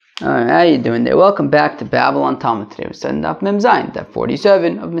Alright, how you doing there? Welcome back to Babylon Talmud. Today we're starting Daf Mem Zayin, Daf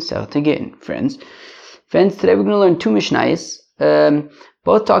 47 of Masechet Gittin. Friends, today we're going to learn two Mishnayos,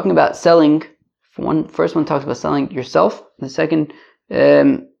 both talking about selling. First one talks about selling yourself. The second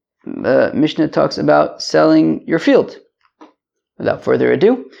Mishnah talks about selling your field. Without further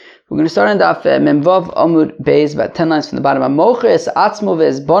ado, we're going to start on Daf Mem Vav Amud Beis, about 10 lines from the bottom. Moches atzmo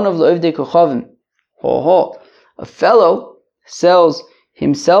ve'ezbonav lo'ivdei kochavim. A fellow sells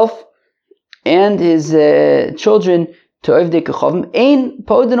himself and his children to Ovdei Kochavim. Ein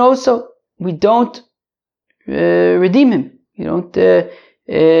podin also. We don't redeem him. We don't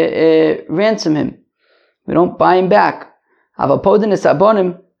ransom him. We don't buy him back. Ava podin es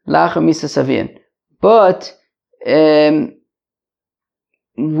abonim lachar misa savian. But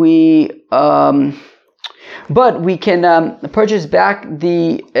we can purchase back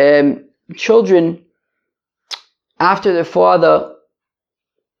the children after their father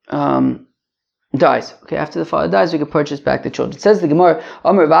dies. Okay, after the father dies, we can purchase back the children. It says the Gemara,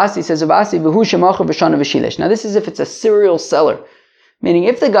 Amar Vasi says Vasi v'hu shemacher v'shana v'shilesh. Now this is if it's a serial seller, meaning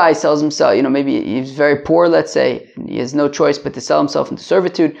if the guy sells himself, maybe he's very poor, let's say, and he has no choice but to sell himself into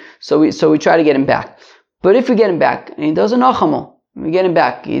servitude. So we try to get him back. But if we get him back and he does a nachamo, we get him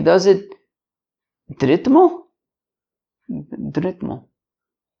back. He does it dritmo.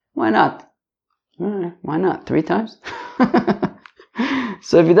 Why not? Why not? 3 times?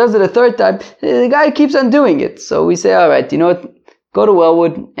 So if he does it a 3rd time, the guy keeps on doing it. So we say, all right, you know what? Go to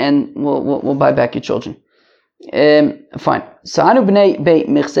Wellwood and we'll buy back your children. Fine. So Anu b'nei Bei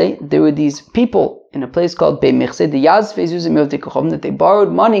Michse, there were these people in a place called Bei Michse, the Yazfei Zuzim Ovdei Kochavim, that they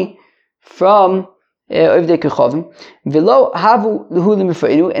borrowed money from Ovdei Kochavim. V'lo havu lehu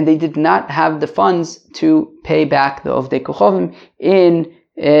lemifreinu, and they did not have the funds to pay back the Ovdei Kochavim in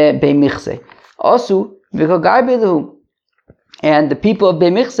Bei Michse. Also, v'kagai be'lehu. And the people of Bei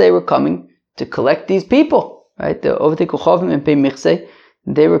Michse were coming to collect these people, right? The Ovdei Kochavim and Bei Michse,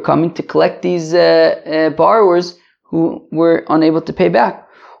 they were coming to collect these borrowers who were unable to pay back.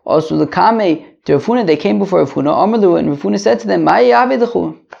 Also, the Kame to Rafuna, they came before Rafuna, Amalu, and Rafuna said to them, "Ma'i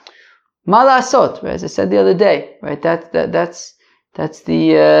yavidachu, ma la'asot," right? As I said the other day, right? That's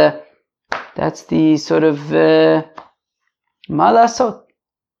the sort of ma la'asot.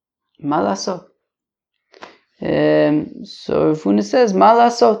 So Rafuna says, "Ma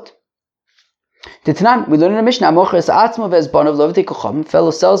la'asot." Titanan, we learn in the Mishnah, Moches atzmo ve'ezbonav lo'ovdei kochavim. Fellow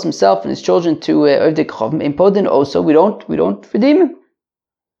sells himself and his children to Ovdei Kochavim. In podin also, we don't redeem him.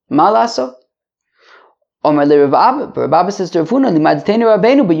 Ma la'asot. Omar le Rav Abba, but Rav Abba says to Rafuna, Limadteinu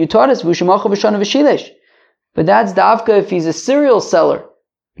Rabbeinu, but you taught us v'ushemacha v'shana v'shilesh. But that's dafka if he's a serial seller,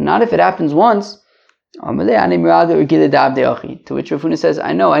 not if it happens once. Omar le ani miraga urgile da'avdei achi. To which Rafuna says,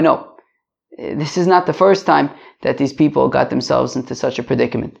 I know. This is not the first time that these people got themselves into such a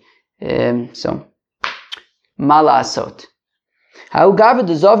predicament. So, ma la'asot. Ha'u gaver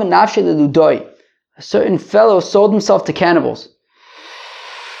d'zov nafshe le'ludoi. A certain fellow sold himself to cannibals.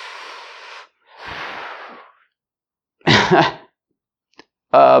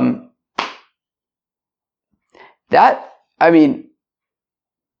 That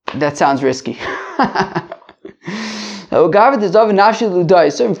sounds risky. A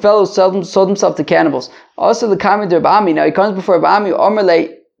certain fellow sold himself to cannibals. Also, the comment of Rabami. Now he comes before Rabami.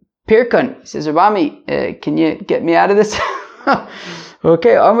 Omerle Pirkan. He says, Rabami, can you get me out of this?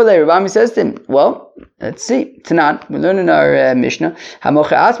 Okay. Omerle Rabami says to him, well, let's see. Tanan, we learn in our Mishnah.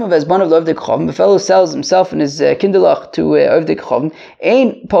 The fellow sells himself and his kinderlach to Ovdei Kochavim.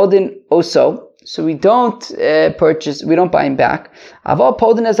 Ein podin oso. So we don't purchase. We don't buy him back. Aval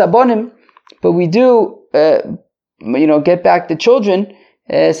podin es abonim, but we do. Get back the children.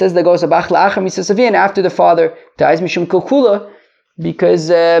 Says the goes after the father dies, mishum kulkula, because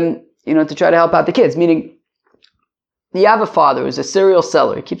to try to help out the kids. Meaning, you have a father who's a serial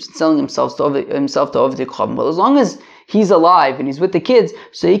seller. He keeps selling himself to Ovdei Kochavim. Well, as long as he's alive and he's with the kids,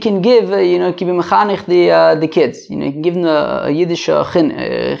 so he can give, keep him mechanech the kids. He can give them a Yiddish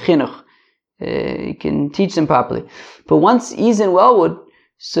chinuch. He can teach them properly. But once he's in Wellwood,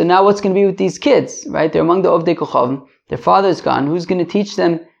 so now what's going to be with these kids, right? They're among the Ovdei Kochavim. Their father's gone. Who's going to teach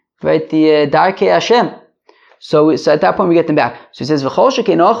them, right, the Darkei Hashem? So at that point we get them back. So he says,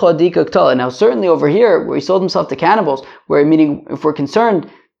 now certainly over here, where he sold himself to cannibals, meaning if we're concerned,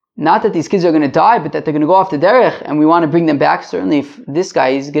 not that these kids are going to die, but that they're going to go off the derech, and we want to bring them back, certainly if this guy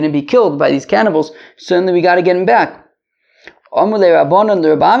is going to be killed by these cannibals, certainly we got to get him back. But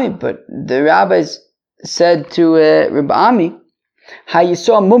the rabbis said to Rabbi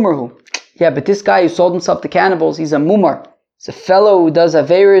Mumarhu. Yeah, but this guy who sold himself to cannibals, he's a mumar. He's a fellow who does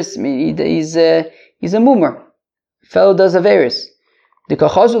averis. He's a mumar. Fellow does averis.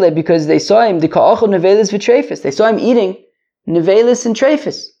 because they saw him, they saw him eating nevelis and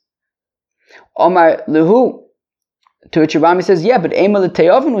treifis. Omar lehu, to which Rami says, yeah, but ema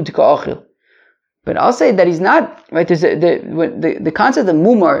l'teyavinu dika'achil. But I'll say that he's not, right, there's the concept of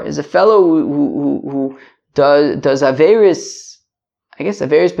mumar is a fellow who does averis, I guess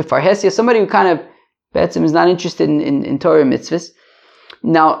averis b'farhesia, somebody who kind of, Betzim is not interested in Torah mitzvahs.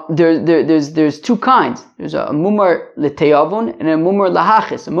 Now, there's two kinds. There's a mumar l'teyavun and a mumar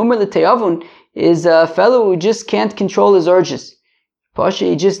lahachis. A mumar l'teyavun is a fellow who just can't control his urges. Pasha,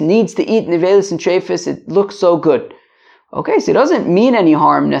 he just needs to eat nevelis and treifis. It looks so good. Okay, so it doesn't mean any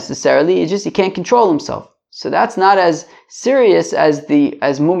harm necessarily. It's just he can't control himself. So that's not as serious as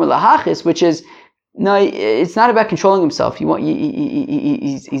mumar lahachis, which is, no, it's not about controlling himself.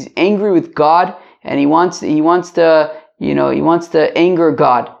 He's angry with God, and he wants to anger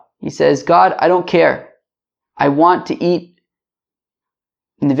God. He says, God, I don't care. I want to eat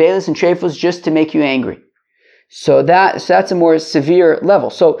nevelis and treifos just to make you angry. So that's a more severe level.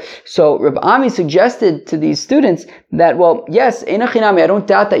 So Reb Ami suggested to these students that, well, yes, Einachinami, I don't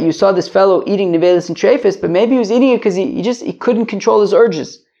doubt that you saw this fellow eating nevelis and treifos, but maybe he was eating it because he couldn't control his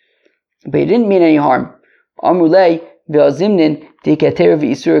urges. But he didn't mean any harm. Amrulei ve'azimnin diketer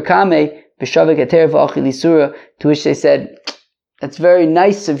v'isura kame v'shavik keter v'achil isura. To which they said, that's very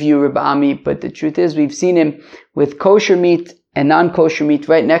nice of you, Reb Ami, but the truth is we've seen him with kosher meat and non-kosher meat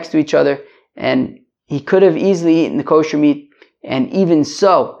right next to each other, and he could have easily eaten the kosher meat, and even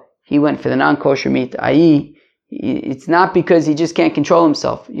so, he went for the non-kosher meat, i.e., it's not because he just can't control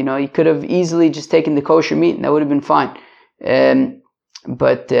himself. He could have easily just taken the kosher meat, and that would have been fine.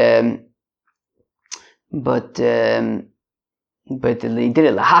 But he did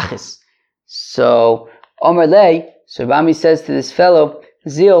it lahachis. So Omer Lei, so Rami says to this fellow,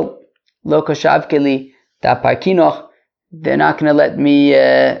 Zil lo koshavkeli da parkinoch, they're not going to let me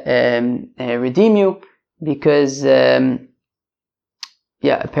redeem you because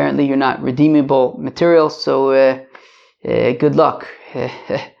apparently you're not redeemable material, so good luck.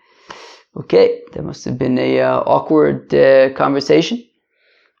 Okay, that must have been a awkward conversation.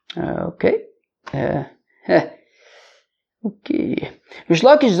 Okay. Okay. Rish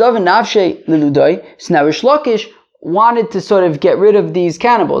Lakish zaven nafshe leludai. So now Rish Lakish wanted to sort of get rid of these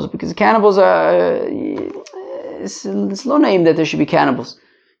cannibals because the cannibals are it's low name that there should be cannibals.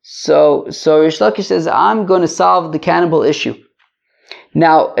 So Rish Lakish says, I'm going to solve the cannibal issue.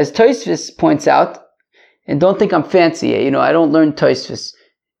 Now, as Tosfos points out, and don't think I'm fancy, I don't learn Tosfos.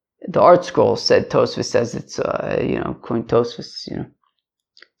 The Art Scroll said Tosfos says it's according to Tosfos,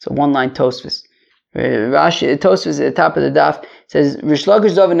 it's a one-line Tosfos. Rashi Tosfos at the top of the daf says, Rish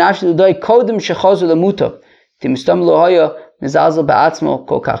Lakish zav nafshi l'dai kodem shechazu l'muto timustam lo haya mezalzel ba'atzmo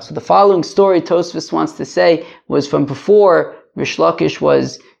kol kach. So the following story Tosfos wants to say was from before Rish Lakish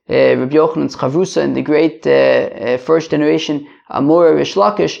was Rabbi Yochanan's chavrusa in the great first generation Amora Rish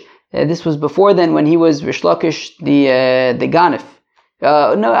Lakish. This was before then, when he was Rish Lakish the ganif.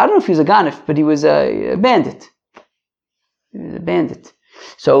 No, I don't know if he was a ganif, but he was a bandit. He was a bandit.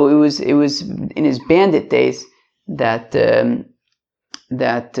 So it was in his bandit days that the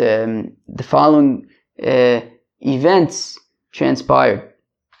following events transpired.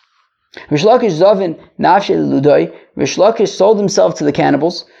 Rish Lakish zavin nafshe l'udoi. Rish Lakish sold himself to the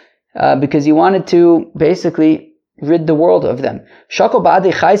cannibals because he wanted to basically rid the world of them. Shakol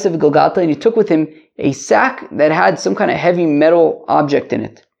ba'adei chaysev v'gilgalta, and he took with him a sack that had some kind of heavy metal object in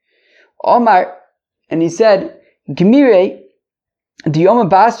it. Omar, and he said, Gemire diyoma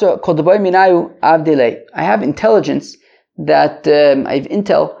basra kol daboy minayu avdelei. I have intelligence that I have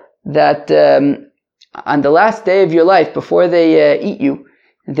intel that on the last day of your life, before they eat you,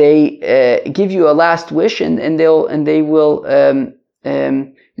 they give you a last wish, and they will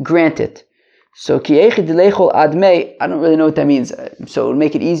grant it. So ki eichid lechol admei, I don't really know what that means. So it'll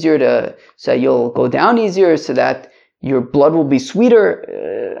make it easier so you'll go down easier, so that your blood will be sweeter.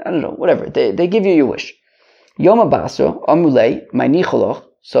 I don't know, whatever. They give you your wish. Yom Abasra Amulei Mainicholoch.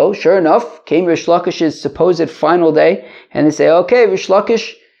 So sure enough, came Rish Lakish's supposed final day, and they say, okay, Rish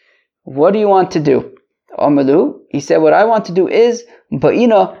Lakish, what do you want to do? Amalu, he said, what I want to do is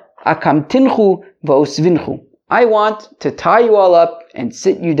Ba'ina akamtinchu va'osvinchu. I want to tie you all up and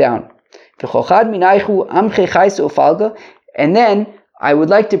sit you down. And then I would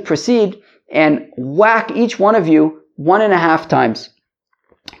like to proceed and whack each one of you 1.5 times.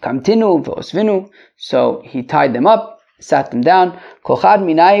 Kamtinu v'osvinu. So he tied them up, sat them down.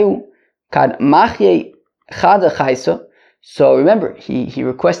 So remember, he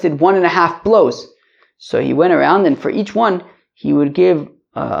requested 1.5 blows. So he went around, and for each one, he would give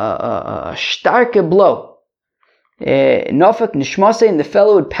a starke blow. Nofak nishmase, and the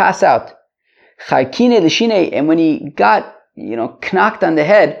fellow would pass out. Charkine l'shine, and when he got, knocked on the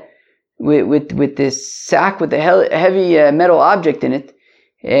head with this sack with a heavy metal object in it,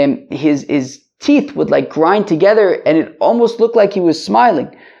 his teeth would like grind together, and it almost looked like he was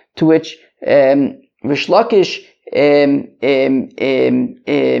smiling. To which Rish Lakish,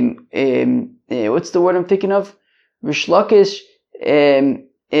 what's the word I'm thinking of? Rish Lakish,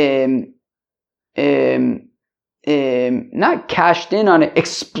 not cashed in on it,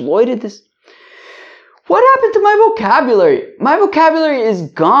 exploited this. What happened to my vocabulary? My vocabulary is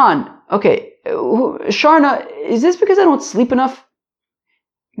gone. Okay, Sharna, is this because I don't sleep enough?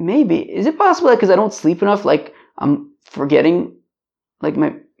 Maybe. Is it possible because I don't sleep enough, like I'm forgetting, like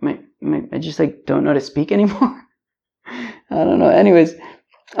I just like don't know how to speak anymore? I don't know. Anyways,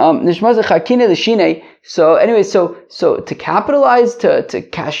 so anyway, so to capitalize, to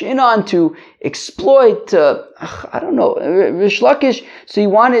cash in on, to exploit, I don't know, Rish Lakish. So he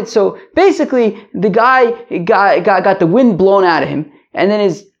wanted. So basically, the guy got the wind blown out of him, and then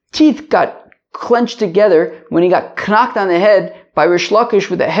his teeth got clenched together when he got knocked on the head by Rish Lakish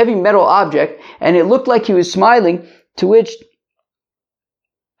with a heavy metal object, and it looked like he was smiling. To which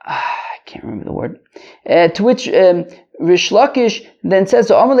I can't remember the word. To which Rish Lakish then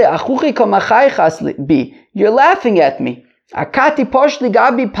says, "You're laughing at me."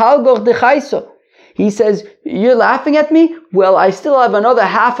 He says, "You're laughing at me? Well, I still have another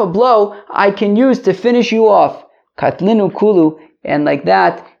half a blow I can use to finish you off." Katlinu kulu, and like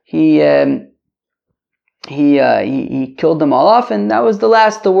that, he killed them all off, and that was the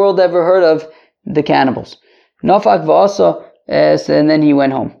last the world ever heard of the cannibals. Nofak v'asa, and then he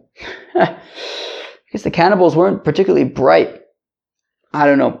went home. I guess the cannibals weren't particularly bright. I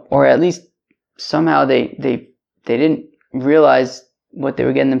don't know, or at least somehow they didn't realize what they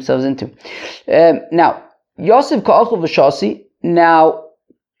were getting themselves into. Now, Yosef Ka'achul v'shasi. Now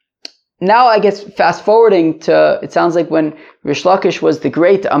I guess fast forwarding to, it sounds like when Rish Lakish was the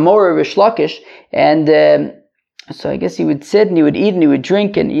great Amora Rish Lakish, and so I guess he would sit and he would eat and he would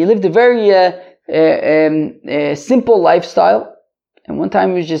drink, and he lived a very simple lifestyle. And one time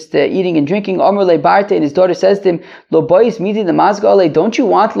he was just eating and drinking. Amr le Barte, and his daughter says to him, "Lo bois miti the mazgale, don't you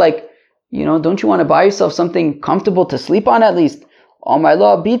want don't you want to buy yourself something comfortable to sleep on at least?" Amr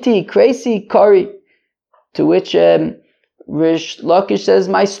lo biti crazy kari. To which Rish Lakish says,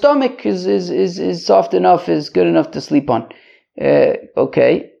 "My stomach is soft enough, is good enough to sleep on."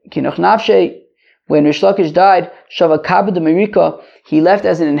 Okay. Kinoch nafshe. When Rish Lakish died, Shava Kabed Amerika, he left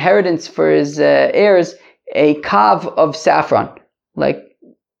as an inheritance for his heirs a kav of saffron. Like,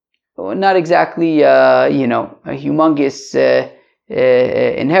 not exactly, a humongous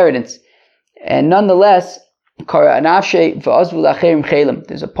inheritance. And nonetheless, there's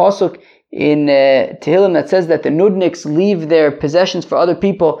a pasuk in Tehillim that says that the Nudniks leave their possessions for other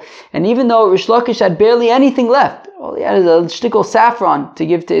people. And even though Rish Lakish had barely anything left, all he had is a shtickle saffron to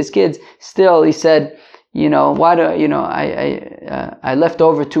give to his kids, still he said, why do, I left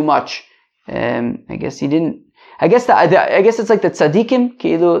over too much. I guess he didn't. I guess it's like the tzaddikim,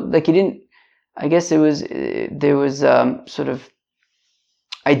 like he didn't. I guess there was sort of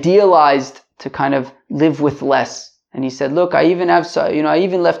idealized to kind of live with less. And he said, "Look, I even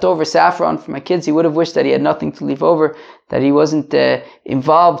left over saffron for my kids." He would have wished that he had nothing to leave over, that he wasn't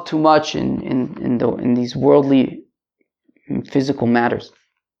involved too much in these worldly, physical matters.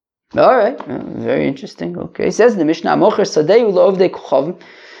 All right, very interesting. Okay, it says in the Mishnah, "Mocher sadei u'lo'ovdei kochavim."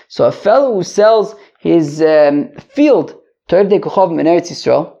 So a fellow who sells his field to Ovdei Kochavim in Eretz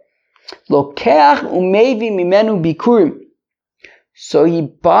Yisrael, lokeach umevi mimenu bikurim. So he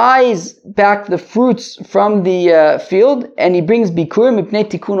buys back the fruits from the field, and he brings bikurim mipnei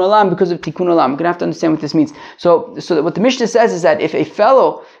tikkun olam, because of tikkun olam. We're going to have to understand what this means. So that what the Mishnah says is that if a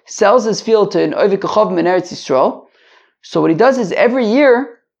fellow sells his field to an Ovdei Kochavim in Eretz Yisrael, so what he does is every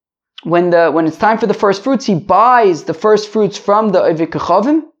year, when it's time for the first fruits, he buys the first fruits from the Ovdei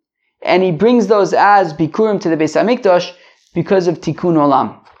Kochavim, and he brings those as bikurim to the Beis Hamikdash because of tikkun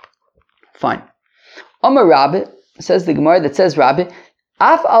olam. Fine. Amar Rabbi, says the Gemara that says Rabbi,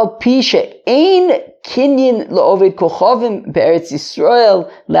 Af al pi she'ein kinyin lo'oved kochavim be'eretz Yisrael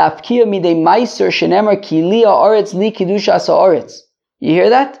la'afkia midei meiser shenemar ki li ha'aretz li kidushas ha'aretz. You hear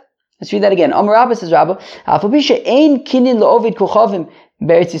that? Let's read that again. Amar Rabbi, says Rabbi, Af al pi she'ein kinyin lo'oved kochavim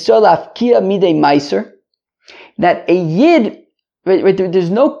be'eretz Yisrael la'afkia midei meiser. That a yid, right, there's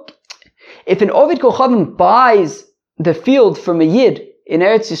no, if an Ovid Kochavim buys the field from a yid in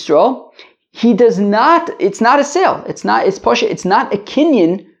Eretz Yisrael, he does not, it's not a sale. It's not a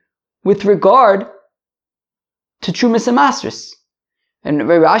kinyan with regard to Trumas and Masris. And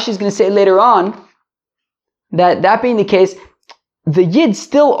Rashi is going to say later on that being the case, the Yid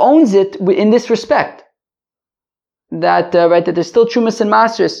still owns it in this respect. That there's still Trumas and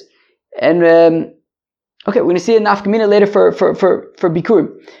Masers. And okay, we're going to see a nafkamina later for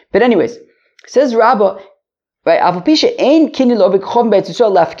Bikurim. But anyways, says Rabbah, right,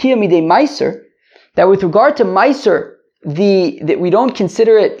 that with regard to Meiser, that we don't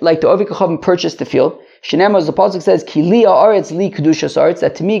consider it like the Ovik Chavim purchased the field. Shenema, as the pasuk says, Ki li haaretz li kedushas haaretz,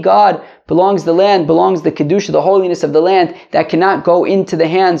 that to me God belongs the land, belongs the kedusha, the holiness of the land, that cannot go into the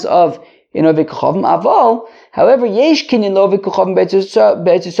hands of in Ovik Chavim. Aval, however, yesh kinyan Ovik Chavim be'etz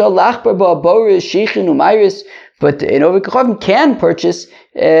Yisrael lachbar ba'boris shichin umayris, but in Ovik Chavim can purchase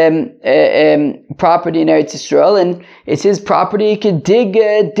property in Eretz Yisrael, and it's his property. He can dig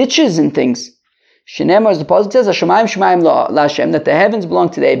ditches and things. Shenema, as the pasuk says, Hashemayim Shemayim LaHashem, that the heavens belong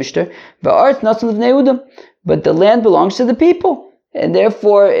to the Eibishter, va'aretz natzon l'vnei Yehudim, but the land belongs to the people, and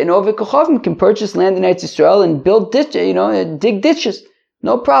therefore, in Ovik Chavim can purchase land in Eretz Yisrael and build dig ditches,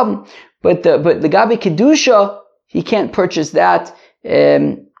 no problem. But the Gabi Kedusha, he can't purchase that.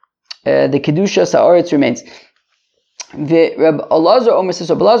 The Kedusha Sa'aretz remains. The Reb Elazar Omer says,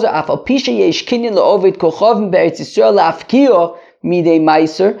 Reb Elazar, afal pisha yesh kinyan le'ovid kochavim be'eretz Yisrael la'afkiyo midei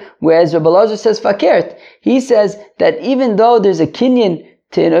meiser, whereas Reb Elazar says fakert. He says that even though there's a kinyan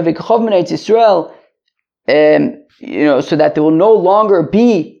to an ovid kochavim in Eretz Yisrael, so that there will no longer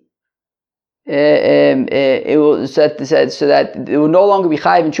be so that it will no longer be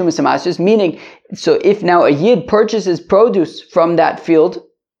chayiv in Trumas HaMasros, meaning, so if now a Yid purchases produce from that field,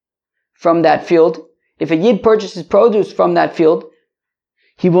 if a Yid purchases produce from that field,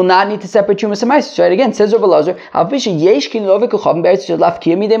 he will not need to separate Trumas HaMasros. Right, again, says Rav Elazar,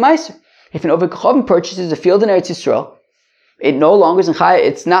 if an Ovik Chavim purchases a field in Eretz Yisrael, it no longer is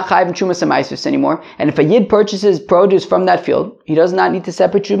it's not chayiv in Trumas HaMasros anymore, and if a Yid purchases produce from that field, he does not need to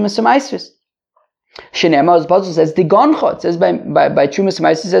separate Trumas HaMasros. Shenema, as the Pasuk says, Digoncha. It says by Trumas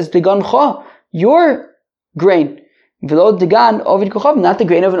HaMasros, it says Digoncha, your grain. V'lo Digan Ovid Kochav, not the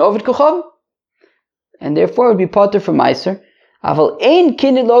grain of an Ovid Kochav. And therefore it would be potter from Meiser. Aval ein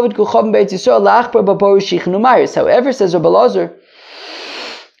kinid Ovid Kochav be'etz Yisrael lachbar b'bor shichnu mayris. However, says Reb Elazar,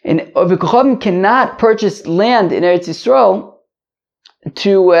 an Ovid Kochav cannot purchase land in Eretz Yisrael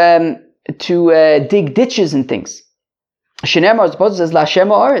to dig ditches and things. Shenema, as the Pasuk says, L'Hashem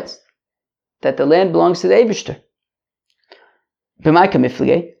ha'aretz, that the land belongs to the Eibishter.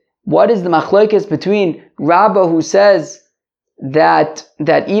 What is the machlokes between Rabbah, who says that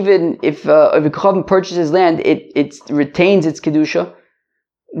even if a Kochavim purchases land, it retains its kedusha,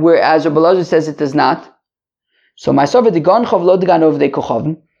 whereas Reb Elazar says it does not? So Ma'aseh Digan Chav Lo Digan Ovei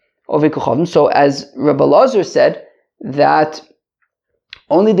Kochavim. So as Reb Elazar said, that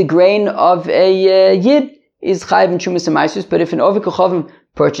only the grain of a Yid is chayiv in Trumas HaMasros, but if an Ovei Kochavim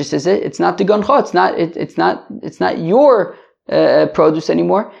purchases it, it's not the goncha. It's not your produce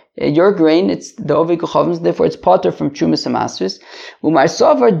anymore. Your grain. It's the Ovei Kochavim. Therefore, it's potter from Trumas HaMasros. Umar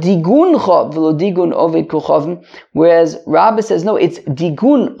Savar diguncha v'lo digun Ovei Kochavim. Whereas Rabbah says no, it's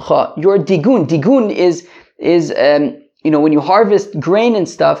diguncha. Your digun. Digun is when you harvest grain and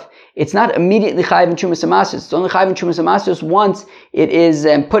stuff, it's not immediately chayiv in Trumas HaMasros. It's only chayiv in Trumas HaMasros once it is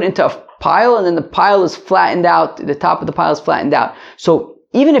put into a pile, and then the pile is flattened out. The top of the pile is flattened out. So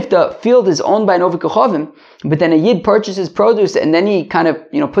even if the field is owned by an Ovik Kochavim, but then a Yid purchases produce and then he kind of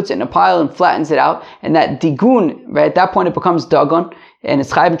puts it in a pile and flattens it out, and that digun, right, at that point it becomes dagon and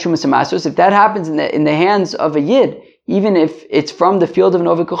it's chayiv in Trumas HaMasros. If that happens in the hands of a Yid, even if it's from the field of an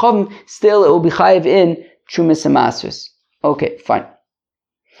Ovik Kochavim, still it will be chayiv in Trumas HaMasros. Okay, fine.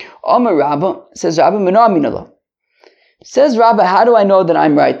 Omer Rabbah, says Rabbah, Mena Aminallah. Says Rabbah, how do I know that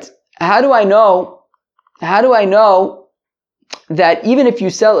I'm right? How do I know that even if you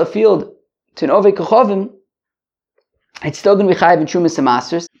sell a field to an Ovei Kochavim, it's still going to be chayiv in Trumas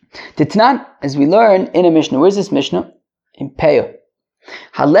HaMasros? Titnan, as we learn in a Mishnah. Where's this Mishnah? In Peah.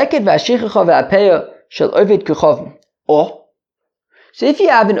 Haleket v'ashichacha v'apeah shel Ovei Kochavim. Oh, so if you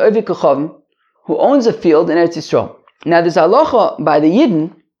have an Ovei Kochavim who owns a field in Eretz Yisrael, now there's a halacha by the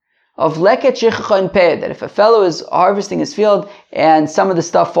Yidden of leket shichacha and peah, that if a fellow is harvesting his field and some of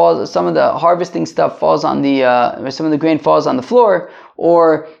the harvesting stuff falls on some of the grain falls on the floor,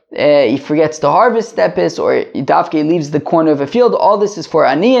 or he forgets to harvest stepis, or Davke leaves the corner of a field, all this is for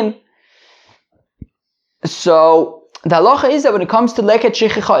aniyim. So the halacha is that when it comes to leket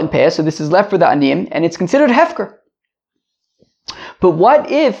shichacha and peah, so this is left for the aniyim, and it's considered hefker. But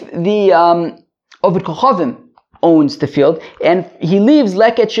what if the Oved Kochavim owns the field, and he leaves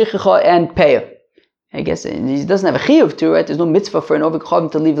leket shichacha and peah? I guess he doesn't have a chiyuv to, right? There's no mitzvah for an Oved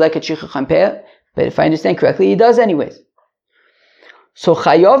Kochavim to leave leket shichacha and peah, but if I understand correctly, he does anyways. So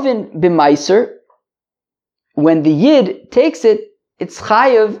chayovin b'maiser, when the Yid takes it, it's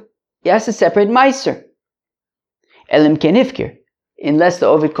chayav, he has to separate meiser. Elim ken ifkir, unless the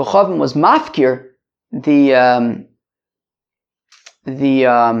Ovid Kochavim was mafkir, the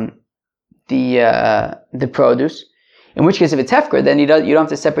produce. In which case, if it's hefker, then you don't have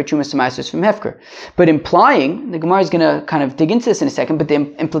to separate Trumas and Maasros from hefker. But implying, the Gemara is going to kind of dig into this in a second, but the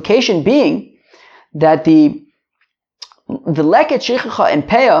implication being that the leket shechicha and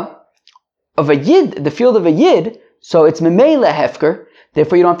peah of a yid, the field of a yid, so it's memela hefker,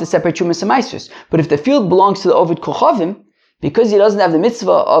 therefore you don't have to separate Trumas and Maasros. But if the field belongs to the Ovid Kochavim, because he doesn't have the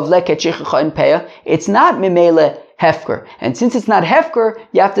mitzvah of leket shechicha and peah, it's not memela hefker. And since it's not hefker,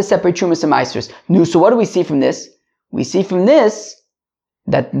 you have to separate Trumas and Maasros. No, so what do we see from this? We see from this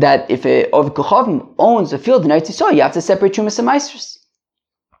that if a Ovid Kochavim owns a field in Eretz Yisrael, you have to separate Trumas and Maasros.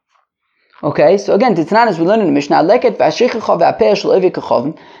 Okay, so again, Titnanas we learn in the Mishnah, leket v'ashechicha v'apeah shel Ovid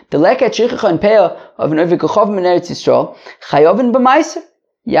Kochavim, the leket shechicha and peah of an Ovid Kochavim in Eretz Yisrael, chayovin b'maiser.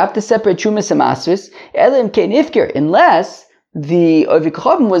 You have to separate Trumas and Maasros, elim kein ifkir, unless the Ovid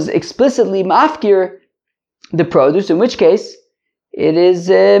Kochavim was explicitly mafkir the produce, in which case it is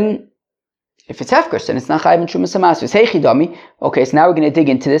if it's hefker, then it's not chayiv in Trumas and Maasros. Hey chidami. Okay, so now we're going to dig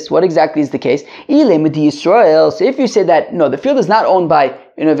into this. What exactly is the case? Ilem with the Yisrael. So if you say that no, the field is not owned by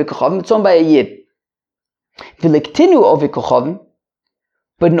an Ovid Kochavim, it's owned by a yid. V'liktinu Ovid Kochavim,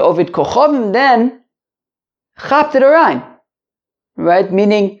 but an Ovid Kochavim then chapt it arayin, right?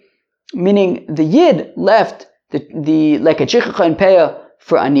 Meaning the yid left the leket shechicha and peah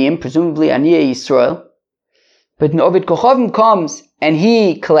for aniyim, presumably aniyah Yisrael. But an Ovid Kochavim comes and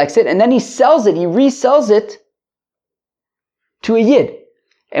he collects it, and then he sells it, he resells it to a Yid.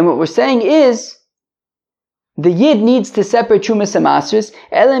 And what we're saying is, the Yid needs to separate Trumas and Maasros,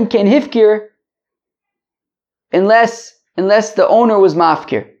 elim ken hifkir, unless the owner was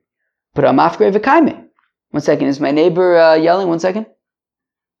mafkir. But a mafkir v'kaime. 1 second, is my neighbor yelling? 1 second.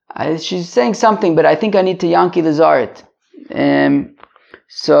 She's saying something, but I think I need to yanki the zaret.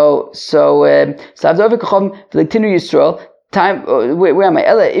 So Avdov Kochavim v'liktinu Yisrael. Time. Where am I?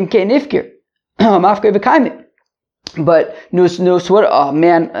 Ella imkein nifkir. Mafkir v'kaime. But no. So what? Oh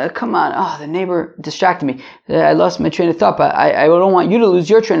man, come on! Oh, the neighbor distracted me. I lost my train of thought. But I don't want you to lose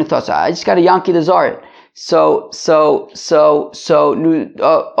your train of thought. So I just got to yanki the zaret. So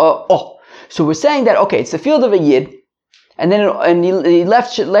we're saying that okay, it's the field of a yid, and he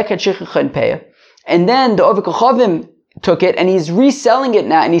left leket shechicha and peah, and then the Ovid Kochavim took it and he's reselling it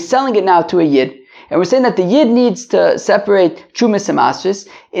now, and he's selling it now to a yid, and we're saying that the yid needs to separate Trumas and Maasros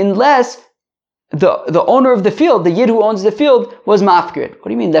unless the owner of the field, the yid who owns the field, was mafkirit. What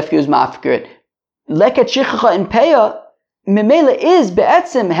do you mean lefki was mafkirit? Leket shechicha and peah memela is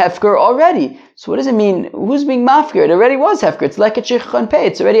be'etzim hefker already. So what does it mean? Who's being mafkir? It already was hefker. It's leket shechicha and peah.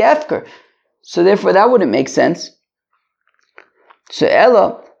 It's already hefker. So therefore that wouldn't make sense. So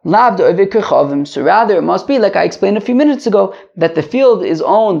ella lav the Ovid Kochavim. So rather it must be like I explained a few minutes ago that the field is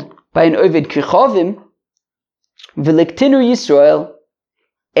owned by an Ovid Kochavim, v'liktinu Yisrael,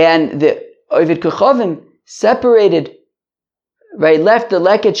 and the Ovid Kochavim separated, right, left the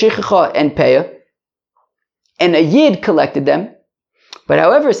leket shechicha and peah, and a yid collected them. But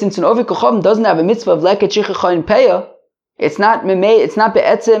however, since an Ovid Kochavim doesn't have a mitzvah of leket shechicha and peah, it's not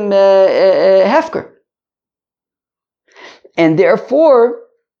be'etzim hefker, and therefore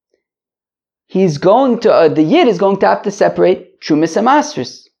he's going to the yid is going to have to separate Trumas and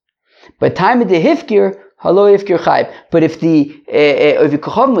Maasros. But time of the hifkir, halo hifkir chayv. But if the Ovid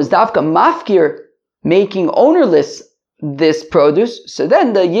Kochavim was dafka mafkir, making ownerless this produce, so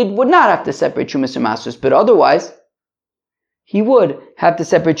then the yid would not have to separate Trumas and Maasros. But otherwise, he would have to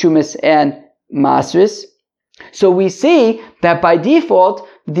separate Trumas and Maasros. So we see that by default,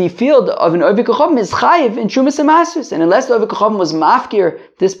 the field of an Ovid Kochavim is chayiv in Trumas and Maasros. And unless the Ovid Kochavim was mafkir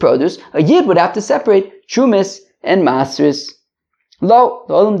this produce, a yid would have to separate Trumas and Maasros. Lo,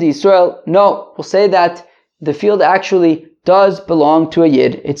 the Olam di Yisrael, no, we'll say that the field actually does belong to a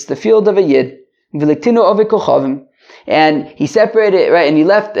yid. It's the field of a yid. V'liktinu Ovid Kochavim. And he separated it, right, and he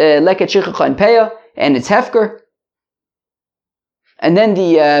left leket shechicha and peah, and it's hefker. And then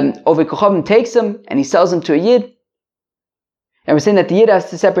the Ovid Kochavim takes him, and he sells him to a yid. And we're saying that the yid has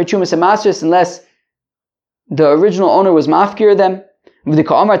to separate Trumas and Maasros unless the original owner was mafkir them.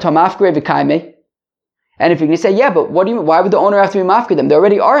 And if you're going to say, yeah, but what do you mean? Why would the owner have to be mafkir them? They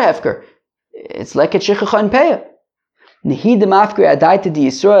already are hefker. It's leket shechicha and peah. Nehi de mafkir adaita di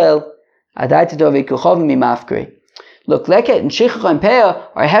Yisrael, adaita de Ovid Kochavim mi mafkir. Look, leket and shechicha and peah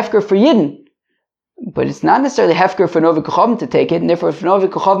are hefker for yidden. but it's not necessarily hefker for Novi Kochavim to take it, and therefore if Novi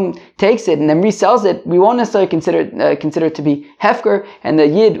Kochavim takes it and then resells it, we won't necessarily consider it to be hefker, and the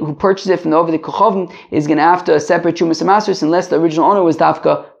Yid who purchased it from Novi Kochavim is going to have to separate Chumas and Masris unless the original owner was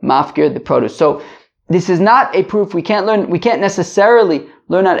dafka mafkir the produce. So this is not a proof. We can't necessarily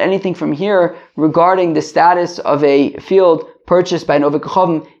learn out anything from here regarding the status of a field purchased by Novi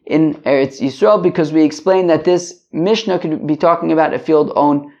Kochavim in Eretz Yisrael, because we explained that this Mishnah could be talking about a field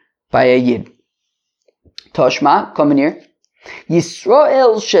owned by a Yid. Toshma, come in here.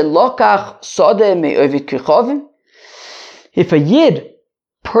 Yisrael shelokach sode me'ovid kechavim. If a Yid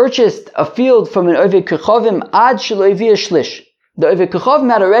purchased a field from an ovid kechavim ad shelo ivia shlish, the ovid kechavim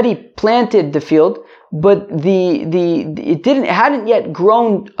had already planted the field, but it hadn't yet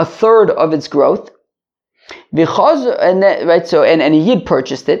grown a third of its growth. And a Yid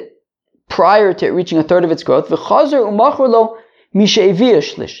purchased it prior to it reaching a third of its growth.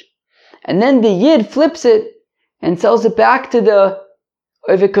 And then the Yid flips it and sells it back to the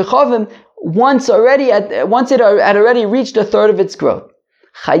Ovid Kechavim once it had already reached a third of its growth.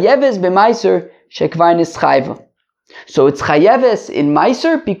 Chayeves b'maiser shekvar nischayva. So it's chayeves in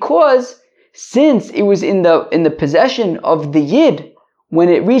maiser because since it was in the possession of the Yid when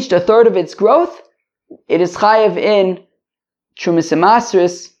it reached a third of its growth, it is chayev in Chumas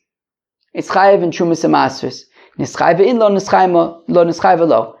Masris. It's chayev in Chumas Masris. Nischayva in lo nischayva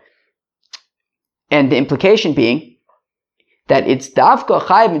lo. And the implication being that it's dafka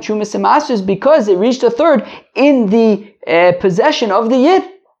chayiv and Chumas Masris because it reached a third in the possession of the Yid.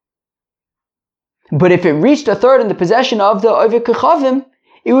 But if it reached a third in the possession of the Ovid Kechavim,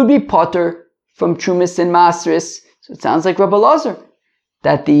 it would be potter from Chumas and Masris. So it sounds like Rabbi Lazar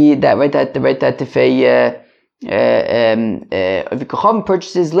that if Ovid Kechavim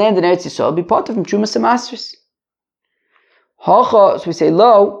purchases land in Eretz Yisrael, it'll be potter from Chumas and Masris. So we say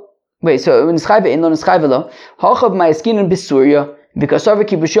lo. Wait, so when nischayva in lo nischayva lo, hachav ma'askinun b'surya because over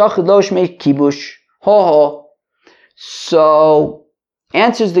kibush yachid lo shmei kibush ho. So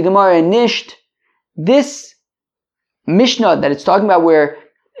answers the Gemara nisht. This Mishnah that it's talking about where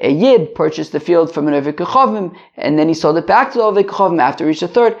a Yid purchased the field from an Ovid Kechavim and then he sold it back to the Ovid Kechavim after it reached a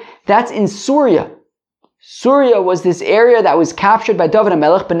third. That's in Surya. Surya was this area that was captured by David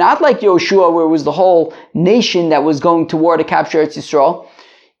HaMelech, but not like Yoshua where it was the whole nation that was going toward to capture Eretz Yisrael.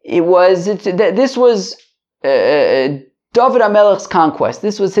 This was David HaMelech's conquest.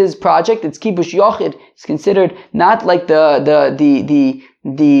 This was his project. It's kibush yochid. It's considered not like the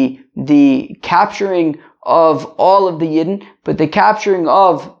capturing of all of the Yidden, but the capturing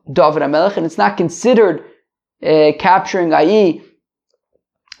of David HaMelech, and it's not considered capturing, i.e.,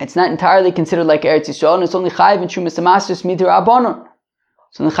 it's not entirely considered like Eretz Yisrael, and it's only chayiv and Chumas Masris midir abonon.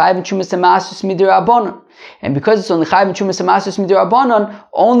 It's only chayiv and Chumas Masris midir abonon. And because it's only chayiv and Chumas Masris midir abonon,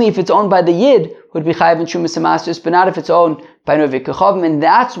 only if it's owned by the Yid would be chayiv and Chumas Masris, but not if it's owned by Novi Kechavim. And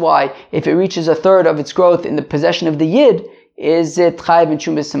that's why if it reaches a third of its growth in the possession of the Yid, is it chayiv and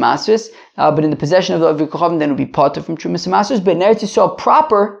Chumas Masris? But in the possession of the Novi Kechavim, then it would be potter from Chumas Masris. But in Eretz Yisrael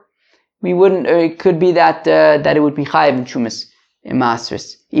proper, we wouldn't. It could be that it would be chayiv and Chumas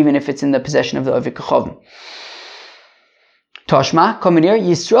Masris, even if it's in the possession of the Novi Kechavim. Toshma, come in here.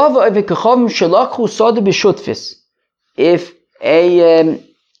 Yisrael v'Ovid Kechavim shalakhu soda b'shutfis. If a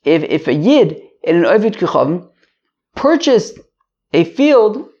Yid in an Ovid Kechavim purchased a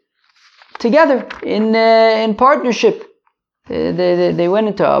field together in partnership, they went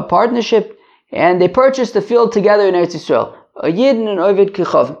into a partnership and they purchased the field together in Eretz Yisrael. A Yid and an Ovid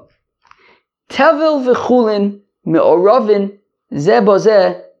Kechavim. Tevel v'chulin me'oravin ze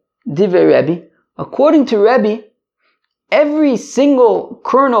bozeh divrei Rebbe. According to Rebbe, every single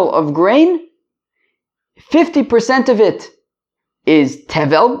kernel of grain, 50% of it is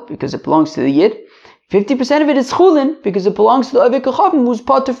tevel, because it belongs to the Yid. 50% of it is chulin, because it belongs to the Ovid Kechavim, who's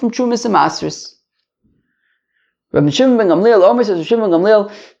potter from Chumas and Masris. Rabbi Shimon ben Gamliel, Omer says, Shimon ben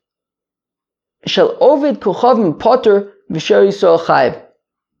Gamliel, shall Ovid Kechavim potter v'sher Yisrael chayiv.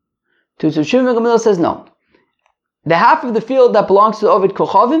 So Shimon ben Gamliel says no. The half of the field that belongs to the Ovid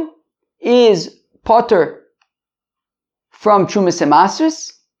Kechavim is potter from Chumas and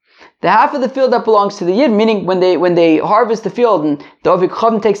Masris. The half of the field that belongs to the Yid, meaning when they harvest the field and the Ovid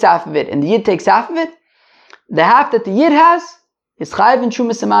Kechavim takes half of it and the Yid takes half of it, the half that the Yid has is chayiv and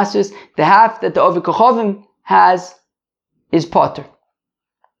Chumas and Masris. The half that the Ovid Kechavim has is potter.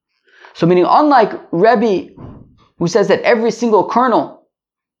 So meaning unlike Rebbe, who says that every single kernel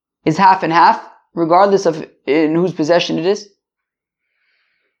is half and half, regardless of in whose possession it is,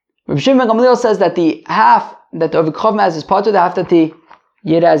 Rabbi Shimon ben Gamliel says that the half that the Ovid Kechavim has is potter, the half that the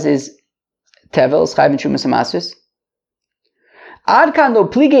Yid has is tevel, is chayiv and Chumas and Masris. Adkan lo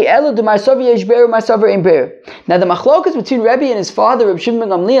plige elo de marsav yesh be'er marsav ein be'er. Now the machlokas between Rebbe and his father, Reb Shimon ben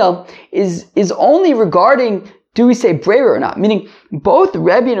Gamliel, is only regarding, do we say breira or not? Meaning, both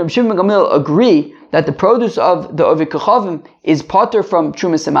Rebbe and Reb Shimon ben Gamliel agree that the produce of the Oved Kochavim is potter from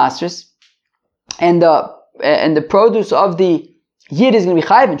Trumas and Masris, and the produce of the Yid is going to be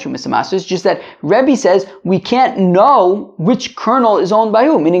chayiv in Trumas and Masris. Just that Rebbe says we can't know which kernel is owned by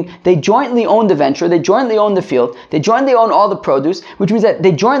who, meaning they jointly own the venture, they jointly own the field, they jointly own all the produce, which means that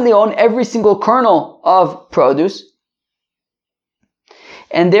they jointly own every single kernel of produce,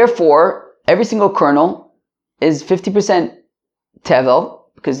 and therefore every single kernel is 50% tevel,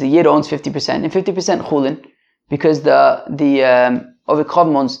 because the Yid owns 50%, and 50% chulin, because the Oved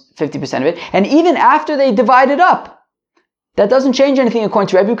Kochavim owns 50% of it. And even after they divide it up, that doesn't change anything according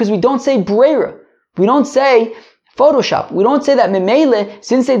to Rebbe, because we don't say breira. We don't say Photoshop. We don't say that memele,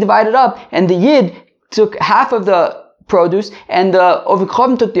 since they divided up, and the Yid took half of the produce, and the Oved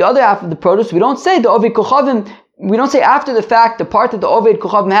Kochavim took the other half of the produce. We don't say the Oved Kochavim, we don't say after the fact, the part that the Oved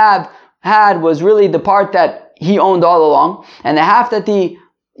Kochavim had was really the part that he owned all along, and the half that the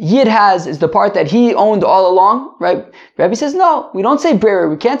Yid has is the part that he owned all along, right? Rebbe says, no, we don't say breira.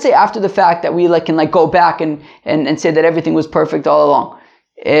 We can't say after the fact that we can go back and say that everything was perfect all along.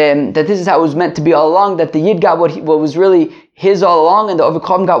 That this is how it was meant to be all along, that the Yid got what was really his all along, and the Oved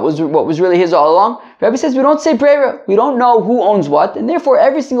Kochavim got what was really his all along. Rebbe says, we don't say breira. We don't know who owns what, and therefore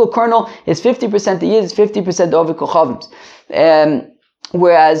every single kernel is 50% the Yid, is 50% the Oved Kochavim.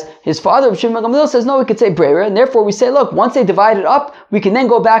 Whereas his father, Shimon ben Gamliel, says, no, we could say breira, and therefore we say, look, once they divide it up, we can then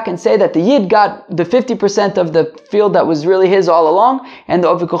go back and say that the Yid got the 50% of the field that was really his all along, and the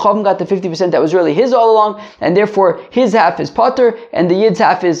Oved Kochavim got the 50% that was really his all along, and therefore his half is potter, and the Yid's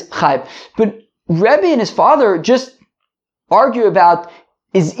half is chayv. But Rebbe and his father just argue about,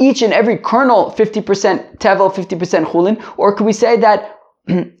 is each and every kernel 50% tevel, 50% chulin, or could we say that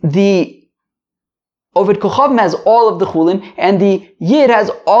the Oved Kochavim has all of the chulin, and the Yid has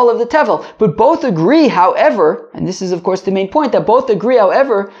all of the tevel. But both agree, however, and this is of course the main point, that both agree,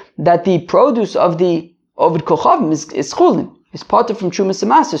 however, that the produce of the Oved Kochavim is chulin, is potter from Trumas and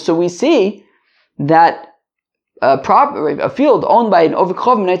Masris. So we see that a field owned by an Oved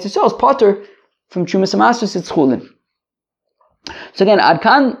Kochavim in Eretz Yisrael is potter from Trumas and Masris, it's chulin. So again,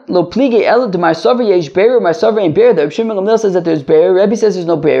 Adkan lo plige el de marsaver yesh be'er, marsaver ein be'er. The Reb Shimon ben Gamliel says that there's be'er. Rebbe says there's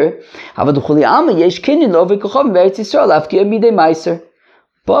no be'er. Avad chuli alma yesh kinyan lo Oved Kochavim be'eretz Yisrael afkia midei meiser.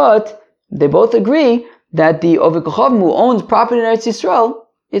 But they both agree that the Oved Kochavim who owns property in Eretz Yisrael,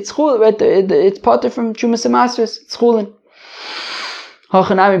 it's chulin, right? It's potter from Trumas and Masris. It's chulin.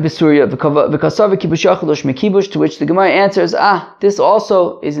 Hachanami b'Surya v'kasav kibushach losh mekibush, to which the Gemara answers, this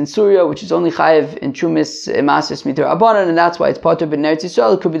also is in Surya, which is only chayiv in Trumas Masris midir abanan, and that's why it's potter ben Eretz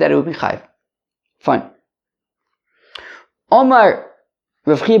Yisrael. It could be that it would be chayiv. Fine. Omar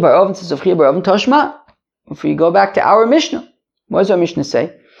Rav Chia bar Oven says, Rav Chia bar Oven Toshma. If we go back to our Mishnah, what does our Mishnah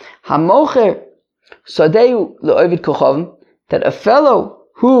say? Hamocher sadeu le'ovid kochavim, that a fellow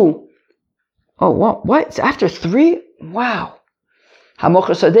who, what? It's after 3? Wow. A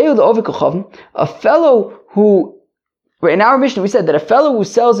fellow who, in our Mishnah we said that a fellow who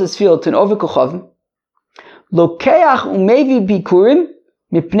sells his field to an Oved Kochavim, lokeach umevi bikurim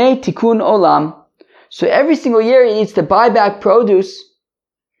mipnei tikun olam. So every single year he needs to buy back produce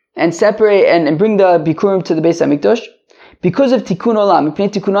and separate and bring the bikurim to the Beis Hamikdash because of tikun olam, mipnei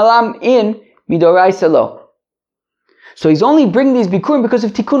tikun olam in midoraisa lo. So he's only bringing these bikurim because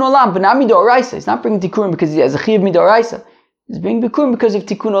of tikkun olam, but not midoraisa. He's not bringing bikurim because he has a chiv midoraisa. He's bringing bikurim because of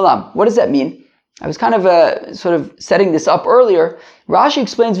tikkun olam. What does that mean? I was kind of sort of setting this up earlier. Rashi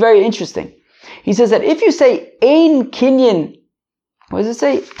explains very interesting. He says that if you say ein kinyan, what does it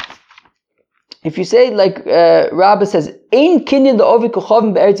say? If you say like Rabbah says ein kinyan the Oved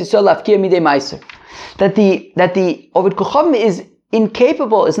Kochavim be'eretz Yisrael lafkia midei meiser, that the Oved Kochavim is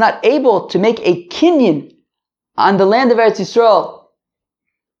incapable, is not able to make a kinyan on the land of Eretz Yisrael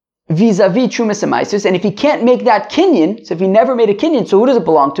vis-a-vis Trumas and Meiser. And if he can't make that kinyan, so if he never made a kinyan, so who does it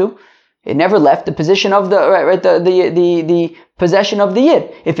belong to? It never left the position of the possession of the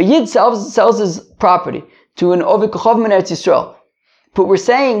Yid. If a Yid sells his property to an Oved Kochavim in Eretz Yisrael, but we're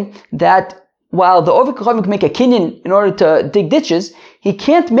saying that while the Oved Kochavim can make a kinyan in order to dig ditches, he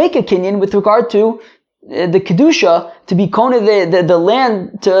can't make a kinyan with regard to the kedusha to be kona the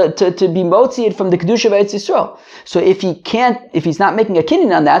land to be motzied from the kedusha of Eretz Yisrael. So if he's not making a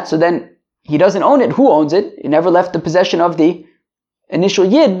kinyan on that, so then he doesn't own it. Who owns it? It never left the possession of the initial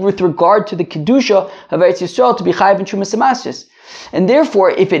Yid with regard to the kedusha of Eretz Yisrael to be chayiv in Trumas and Masris. And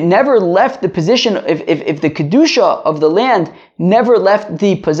therefore, if it never left the position, if the kedusha of the land never left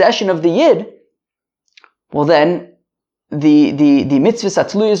the possession of the Yid, well then mitzvahs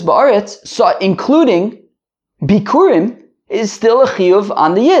atluyos ba'aretz, so including bikurim, is still a chiyuv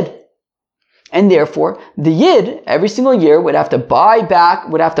on the yid. And therefore, the yid, every single year, would have to buy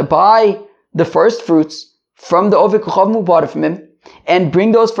the first fruits from the Oved Kochavim who bought it from him, and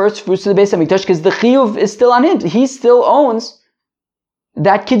bring those first fruits to the Beis HaMikdash, because the chiyuv is still on him. He still owns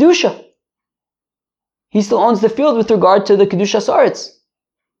that kedusha. He still owns the field with regard to the kedusha saaretz.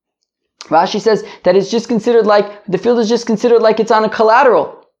 Rashi says that it's just considered like, the field is just considered like it's on a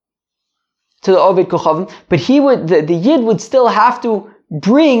collateral to the Oved Kochavim, but the yid would still have to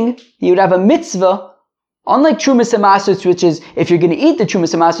he would have a mitzvah, unlike Trumas HaMasos, which is, if you're going to eat the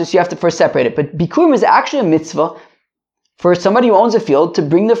Trumas HaMasos, you have to first separate it. But Bikurim is actually a mitzvah for somebody who owns a field to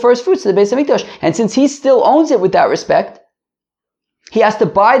bring the first fruits to the Beis HaMikdash. And since he still owns it with that respect, he has to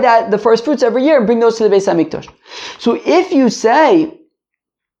buy the first fruits every year and bring those to the Beis HaMikdash. So if you say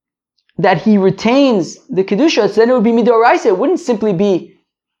that he retains the Kedusha, then it would be Midoraisa. It wouldn't simply be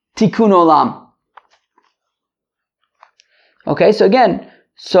Tikkun Olam. Okay, so again,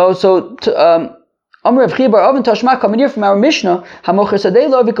 Amr Rav Chia bar Oven Tashma, coming here from our Mishnah,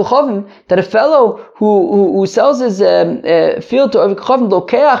 that a fellow who sells his field to Oved Kochavim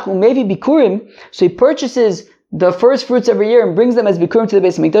lokeach umevi bikurim, so he purchases the first fruits every year and brings them as bikurim to the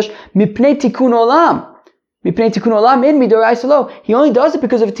Beis HaMikdash, mipnei tikkun olam. Mipnei tikkun olam in midoraisa lo. He only does it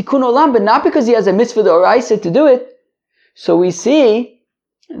because of tikkun olam, but not because he has a mitzvah d'oraisa to do it. So we see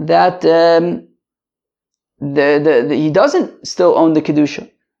that he doesn't still own the kedusha.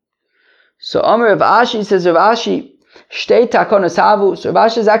 So Amr Rav Ashi says, Rav Ashi, shtei takonos havu. So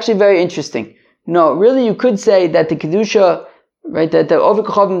Rav Ashi is actually very interesting. No, really, you could say that the kedusha, right, that the Oved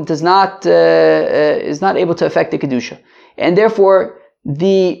Kochavim is not able to affect the kedusha, and therefore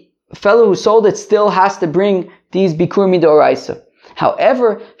the fellow who sold it still has to bring these bikur midoraisa.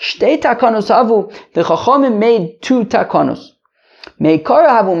 However, shtei takonos havu, the Chachamim made two takonos. Meikara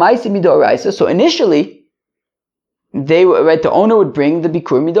havu ma'aseh midoraisa. So initially, the owner would bring the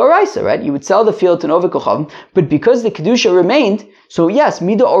bikur midoraisa, right? You would sell the field to an Oved Kochavim, but because the kedusha remained, so yes,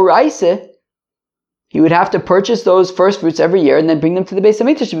 midoraisa, he would have to purchase those first fruits every year and then bring them to the Beis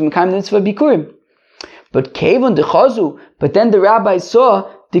HaMikdash to become the mitzvah bikurim. But kevon dechazu, but then the rabbis saw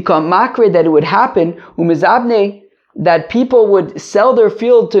the makre that it would happen umezabne, that people would sell their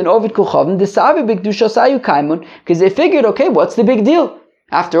field to an Oved Kochavim desavi b'kedusha sayu kaimun, because they figured, okay, what's the big deal?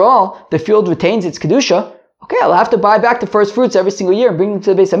 After all, the field retains its kedusha. Okay, I'll have to buy back the first fruits every single year and bring them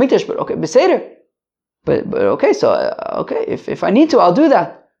to the Beis HaMikdash, but okay, Beseder. But okay, so, if I need to, I'll do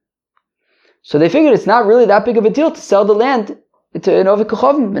that. So they figured it's not really that big of a deal to sell the land to an Oved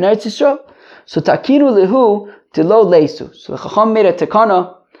Kochavim in Eretz Yisrael. So takinu lehu to lo leisu. So the Chacham made a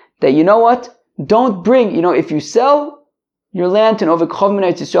takana that, you know what? Don't bring, if you sell your land to an Oved Kochavim in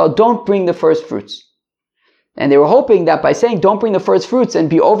Eretz Yisrael, don't bring the first fruits. And they were hoping that by saying don't bring the first fruits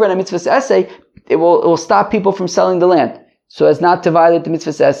and be over in a mitzvah's essay, it will stop people from selling the land, so as not to violate the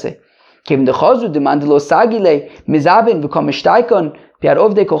mitzvah's essay. But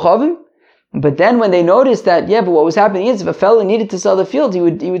then when they noticed that, but what was happening is, if a fellow needed to sell the field, he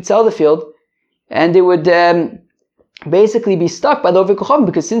would sell the field, and they would basically be stuck by the Oved Kochavim,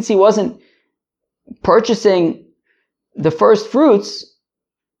 because since he wasn't purchasing the first fruits,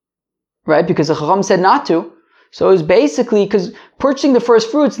 right, because the Chacham said not to, so it was basically, because purchasing the first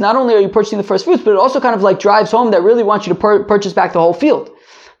fruits, not only are you purchasing the first fruits, but it also kind of like drives home that really wants you to purchase back the whole field.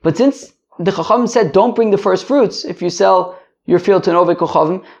 But since the Chacham said don't bring the first fruits if you sell your field to an Oved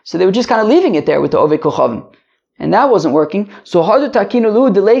Kochavim, so they were just kind of leaving it there with the Oved Kochavim. And that wasn't working. So hadu takinu lu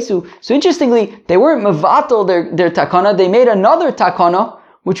delesu. So interestingly, they weren't mevatel their takana, they made another takana,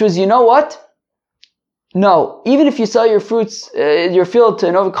 which was, you know what? No, even if you sell your fruits, your field to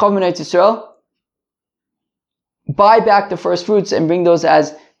an Oved Kochavim in Eretz Yisrael, buy back the first fruits and bring those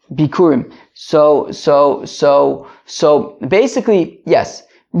as bikurim. So basically, yes,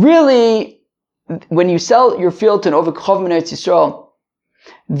 really, when you sell your field to an Oved Kochavim in Eretz Yisrael,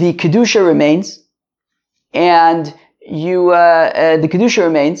 the kedusha remains, and the kedusha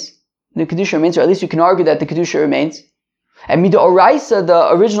remains, or at least you can argue that the kedusha remains. And Mida Oraisa,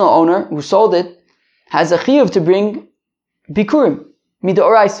 the original owner who sold it, has a chiyuv to bring bikurim, Mida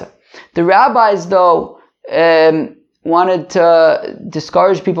Oraisa. The rabbis, though, wanted to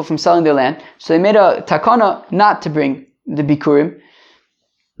discourage people from selling their land, so they made a takana not to bring the bikurim,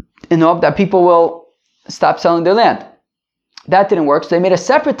 in the hope that people will stop selling their land. That didn't work, so they made a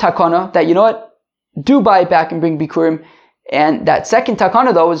separate takana that, you know what, do buy it back and bring bikurim. And that second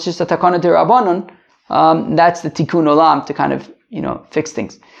takana, though, was just a takana d'Rabbanan. That's the tikkun olam to kind of, fix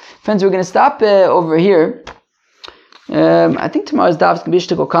things. Friends, we're going to stop over here. I think tomorrow's daf is going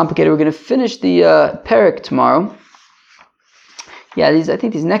to be complicated. We're going to finish the parak tomorrow. I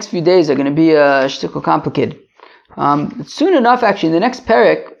think these next few days are going to be a shtickle complicated. Soon enough, actually, in the next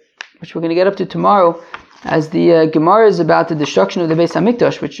parak, which we're going to get up to tomorrow, as the Gemara is about the destruction of the Beis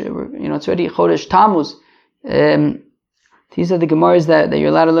Hamikdash, which it's already Chodesh Tammuz. These are the Gemaras that you're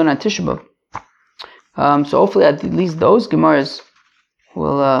allowed to learn on Tisha B'Av. So hopefully, at least those Gemaras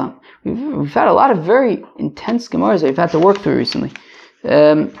will. We've had a lot of very intense Gemaras that we've had to work through recently,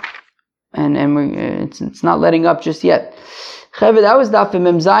 and it's not letting up just yet. Chaver, that was Daf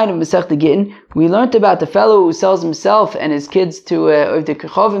Mem Zayin of Masechta Gittin. We learned about the fellow who sells himself and his kids to Ovdei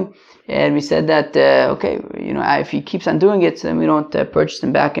Kechovim, and we said that if he keeps on doing it, then we don't purchase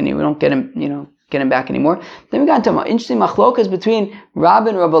him back, and we don't get him back anymore. Then we got into interesting machlokas between Rab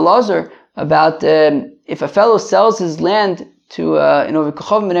and Rabbi Elazar about if a fellow sells his land to Ovdei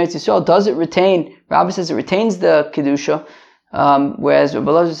Kechovim in Eretz Yisrael, does it retain? Rabbi says it retains the kedusha, whereas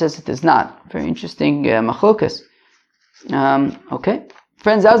Rabbi Elazar says it does not. Very interesting machlokas. Okay,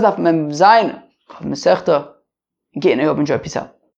 friends, that was Daf Mem Zayin of Masechta Gittin. I hope you enjoy. Peace out.